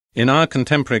In our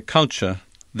contemporary culture,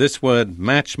 this word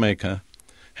matchmaker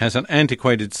has an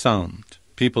antiquated sound.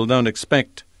 People don't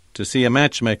expect to see a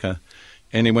matchmaker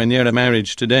anywhere near a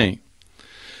marriage today.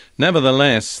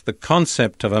 Nevertheless, the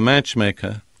concept of a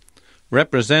matchmaker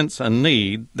represents a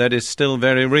need that is still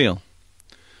very real.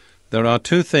 There are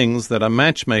two things that a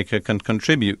matchmaker can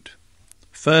contribute.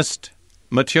 First,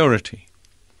 maturity.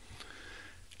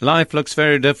 Life looks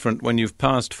very different when you've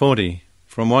passed 40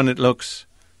 from when it looks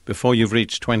before you've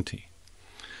reached 20.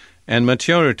 And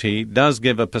maturity does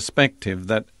give a perspective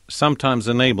that sometimes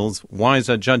enables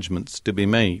wiser judgments to be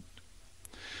made.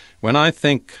 When I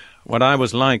think what I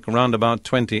was like around about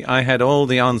 20, I had all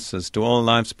the answers to all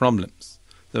life's problems.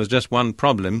 There was just one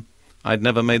problem: I'd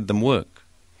never made them work.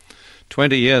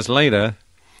 20 years later,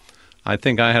 I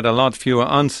think I had a lot fewer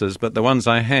answers, but the ones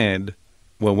I had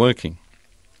were working.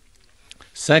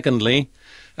 Secondly,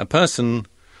 a person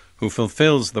who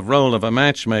fulfills the role of a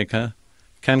matchmaker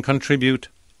can contribute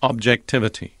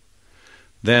objectivity.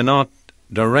 They're not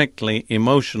directly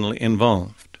emotionally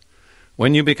involved.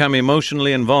 When you become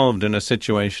emotionally involved in a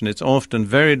situation, it's often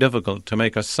very difficult to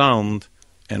make a sound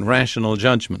and rational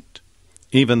judgment,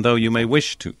 even though you may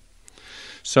wish to.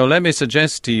 So let me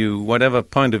suggest to you, whatever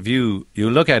point of view you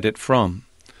look at it from,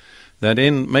 that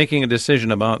in making a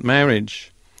decision about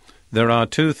marriage, there are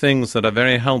two things that are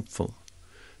very helpful: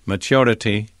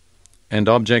 maturity and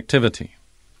objectivity.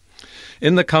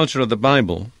 In the culture of the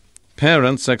Bible,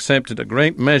 parents accepted a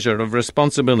great measure of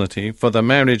responsibility for the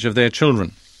marriage of their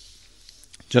children.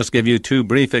 Just give you two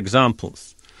brief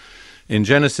examples. In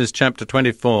Genesis chapter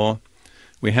 24,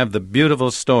 we have the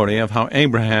beautiful story of how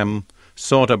Abraham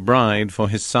sought a bride for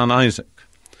his son Isaac.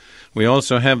 We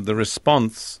also have the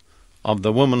response of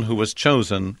the woman who was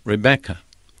chosen, Rebekah.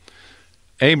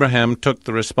 Abraham took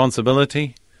the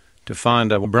responsibility to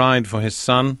find a bride for his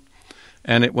son,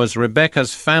 and it was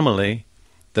Rebekah's family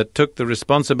that took the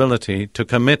responsibility to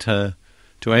commit her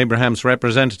to Abraham's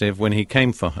representative when he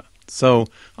came for her. So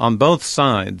on both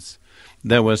sides,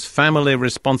 there was family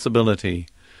responsibility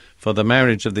for the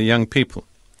marriage of the young people.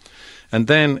 And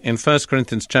then in 1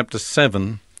 Corinthians chapter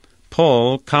 7,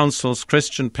 Paul counsels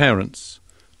Christian parents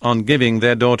on giving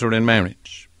their daughter in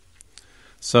marriage.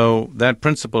 So that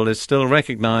principle is still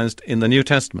recognized in the New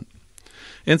Testament.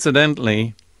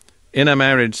 Incidentally, in a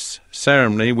marriage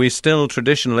ceremony, we still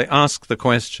traditionally ask the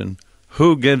question,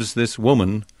 who gives this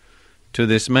woman to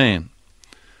this man?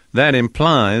 That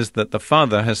implies that the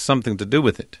father has something to do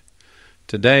with it.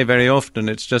 Today, very often,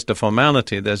 it's just a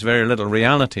formality. There's very little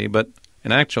reality, but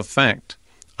in actual fact,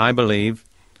 I believe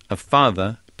a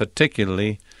father,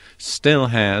 particularly, still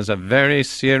has a very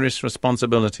serious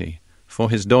responsibility for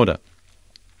his daughter.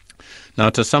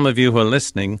 Now, to some of you who are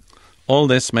listening, all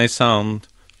this may sound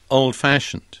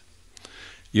old-fashioned.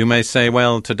 You may say,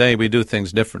 well, today we do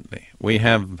things differently. We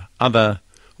have other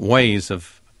ways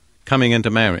of coming into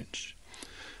marriage.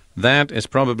 That is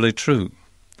probably true.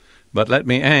 But let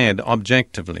me add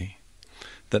objectively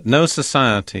that no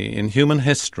society in human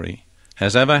history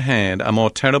has ever had a more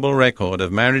terrible record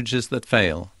of marriages that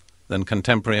fail than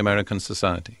contemporary American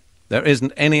society. There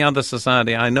isn't any other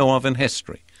society I know of in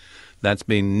history that's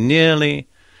been nearly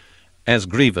as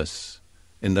grievous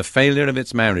in the failure of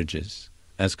its marriages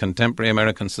as contemporary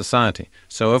American society.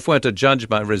 So if we're to judge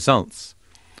by results,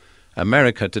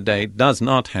 America today does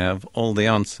not have all the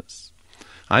answers.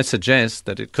 I suggest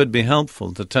that it could be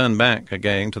helpful to turn back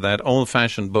again to that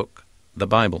old-fashioned book, the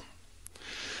Bible.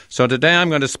 So today I'm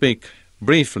going to speak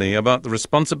briefly about the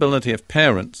responsibility of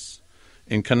parents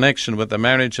in connection with the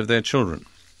marriage of their children.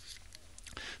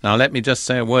 Now let me just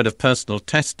say a word of personal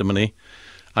testimony.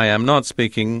 I am not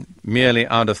speaking merely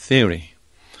out of theory.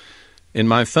 In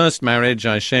my first marriage,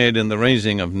 I shared in the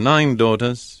raising of 9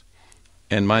 daughters,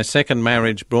 and my second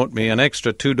marriage brought me an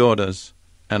extra 2 daughters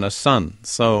and a son.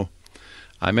 So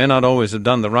I may not always have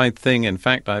done the right thing. In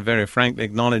fact, I very frankly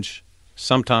acknowledge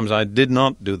sometimes I did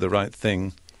not do the right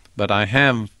thing, but I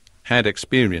have had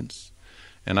experience,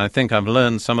 and I think I've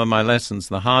learned some of my lessons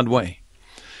the hard way.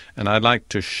 And I'd like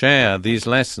to share these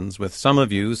lessons with some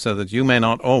of you so that you may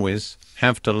not always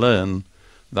have to learn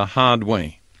the hard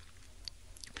way.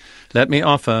 Let me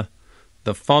offer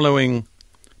the following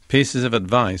pieces of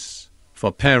advice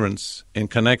for parents in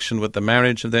connection with the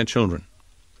marriage of their children.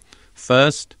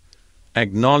 First,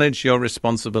 acknowledge your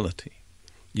responsibility.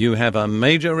 You have a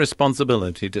major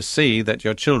responsibility to see that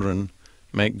your children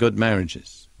make good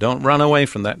marriages. Don't run away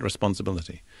from that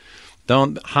responsibility.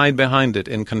 Don't hide behind it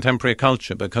in contemporary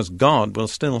culture, because God will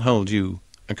still hold you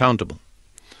accountable.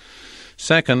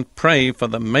 Second, pray for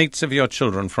the mates of your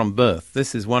children from birth.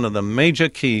 This is one of the major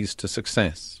keys to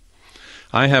success.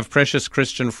 I have precious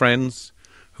Christian friends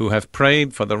who have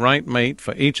prayed for the right mate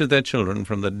for each of their children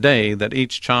from the day that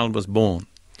each child was born.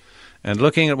 And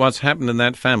looking at what's happened in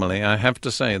that family, I have to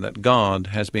say that God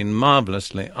has been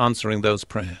marvelously answering those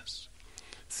prayers.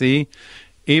 See,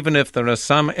 even if there are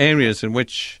some areas in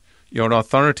which your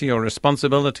authority or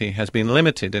responsibility has been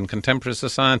limited in contemporary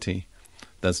society,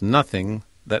 there's nothing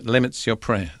that limits your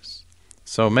prayers.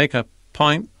 So make a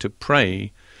point to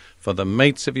pray for the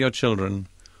mates of your children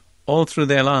all through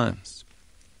their lives.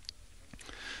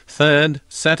 Third,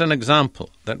 set an example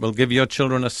that will give your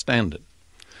children a standard.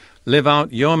 Live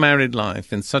out your married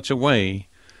life in such a way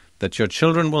that your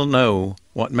children will know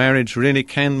what marriage really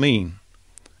can mean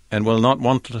and will not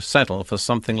want to settle for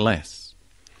something less.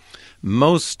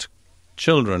 Most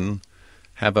children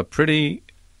have a pretty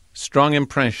strong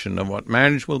impression of what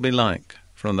marriage will be like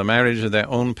from the marriage of their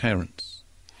own parents.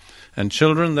 And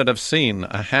children that have seen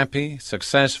a happy,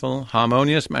 successful,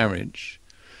 harmonious marriage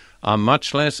are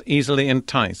much less easily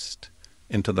enticed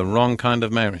into the wrong kind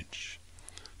of marriage.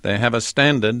 They have a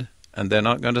standard, and they're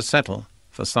not going to settle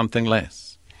for something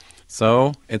less.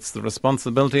 So it's the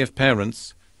responsibility of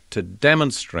parents to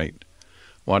demonstrate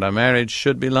what a marriage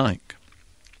should be like.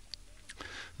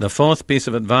 The fourth piece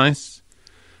of advice: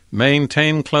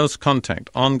 maintain close contact,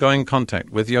 ongoing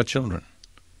contact with your children.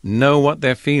 Know what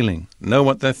they're feeling, know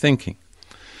what they're thinking.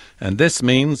 And this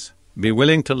means be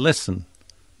willing to listen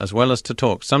as well as to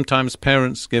talk. Sometimes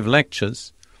parents give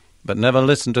lectures but never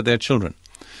listen to their children.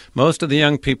 Most of the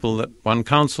young people that one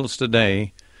counsels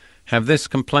today have this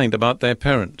complaint about their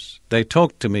parents. They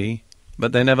talk to me,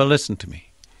 but they never listen to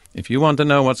me. If you want to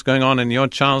know what's going on in your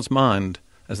child's mind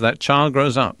as that child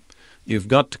grows up, you've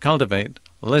got to cultivate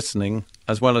listening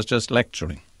as well as just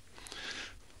lecturing.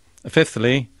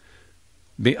 Fifthly,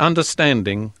 be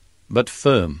understanding but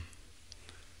firm.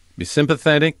 Be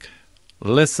sympathetic,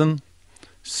 listen,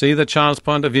 see the child's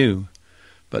point of view,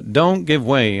 but don't give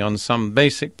way on some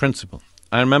basic principle.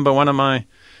 I remember one of my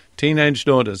teenage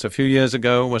daughters a few years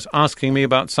ago was asking me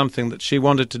about something that she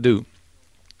wanted to do.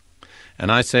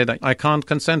 And I said, I can't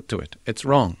consent to it. It's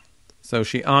wrong. So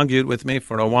she argued with me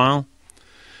for a while.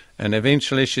 And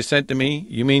eventually she said to me,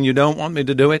 "You mean you don't want me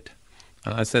to do it?"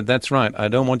 And I said, "That's right. I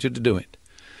don't want you to do it."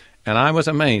 And I was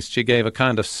amazed. She gave a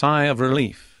kind of sigh of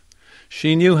relief.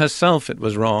 She knew herself it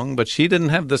was wrong, but she didn't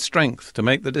have the strength to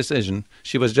make the decision.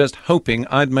 She was just hoping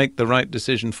I'd make the right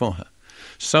decision for her.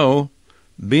 So,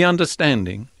 be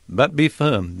understanding, but be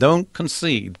firm. Don't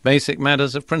concede basic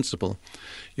matters of principle.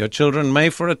 Your children may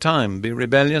for a time be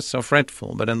rebellious or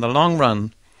fretful, but in the long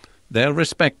run, they'll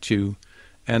respect you,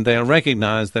 and they'll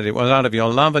recognize that it was out of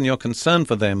your love and your concern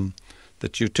for them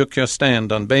that you took your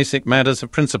stand on basic matters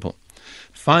of principle.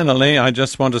 Finally, I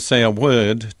just want to say a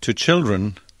word to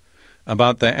children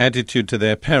about their attitude to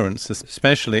their parents,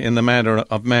 especially in the matter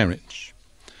of marriage.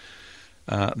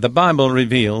 The Bible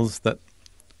reveals that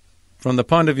from the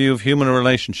point of view of human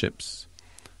relationships,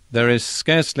 there is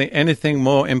scarcely anything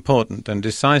more important and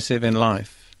decisive in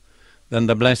life than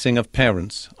the blessing of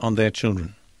parents on their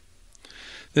children.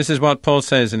 This is what Paul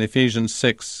says in Ephesians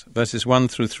 6, verses 1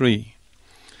 through 3.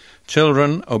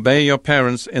 "Children, obey your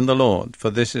parents in the Lord, for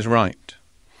this is right.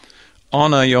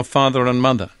 Honor your father and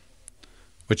mother,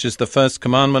 which is the first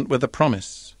commandment with a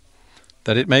promise,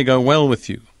 that it may go well with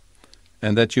you,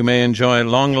 and that you may enjoy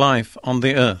long life on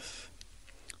the earth."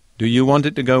 Do you want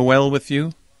it to go well with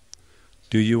you?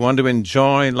 Do you want to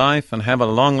enjoy life and have a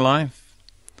long life?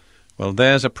 Well,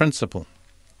 there's a principle.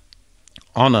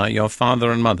 Honor your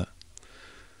father and mother.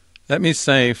 Let me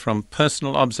say from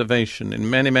personal observation in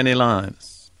many, many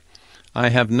lives, I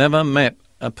have never met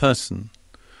a person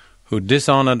who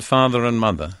dishonored father and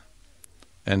mother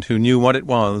and who knew what it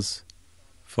was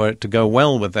for it to go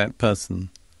well with that person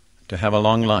to have a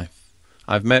long life.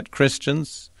 I've met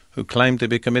Christians who claim to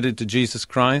be committed to Jesus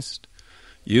Christ,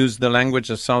 used the language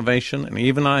of salvation, and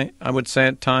even I would say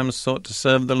at times sought to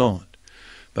serve the Lord.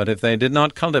 But if they did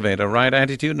not cultivate a right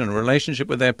attitude and relationship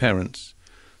with their parents,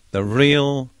 the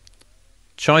real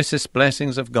choicest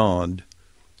blessings of God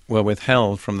were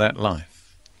withheld from that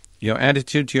life. Your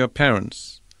attitude to your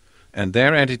parents and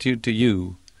their attitude to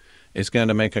you is going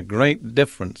to make a great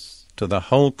difference to the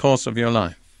whole course of your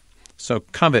life. So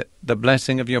covet the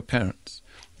blessing of your parents.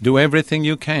 Do everything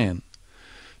you can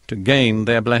to gain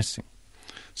their blessing.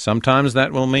 Sometimes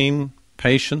that will mean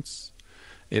patience.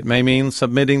 It may mean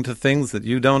submitting to things that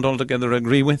you don't altogether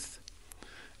agree with.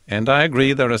 And I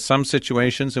agree there are some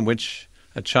situations in which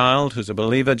a child who's a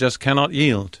believer just cannot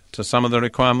yield to some of the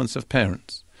requirements of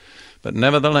parents. But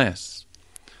nevertheless,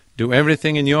 do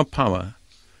everything in your power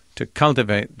to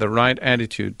cultivate the right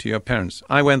attitude to your parents.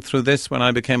 I went through this when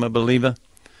I became a believer.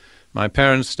 My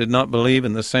parents did not believe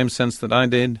in the same sense that I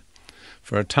did.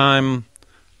 For a time,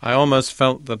 I almost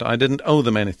felt that I didn't owe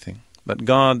them anything, but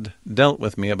God dealt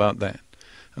with me about that.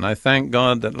 And I thank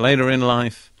God that later in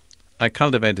life I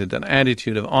cultivated an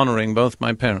attitude of honoring both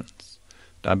my parents.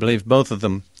 I believe both of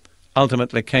them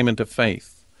ultimately came into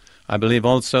faith. I believe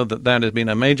also that that has been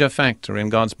a major factor in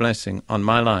God's blessing on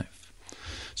my life.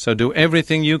 So do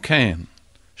everything you can,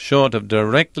 short of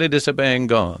directly disobeying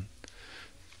God,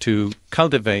 to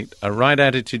cultivate a right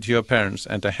attitude to your parents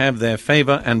and to have their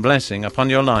favor and blessing upon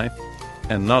your life,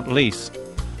 and not least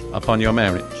upon your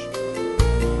marriage.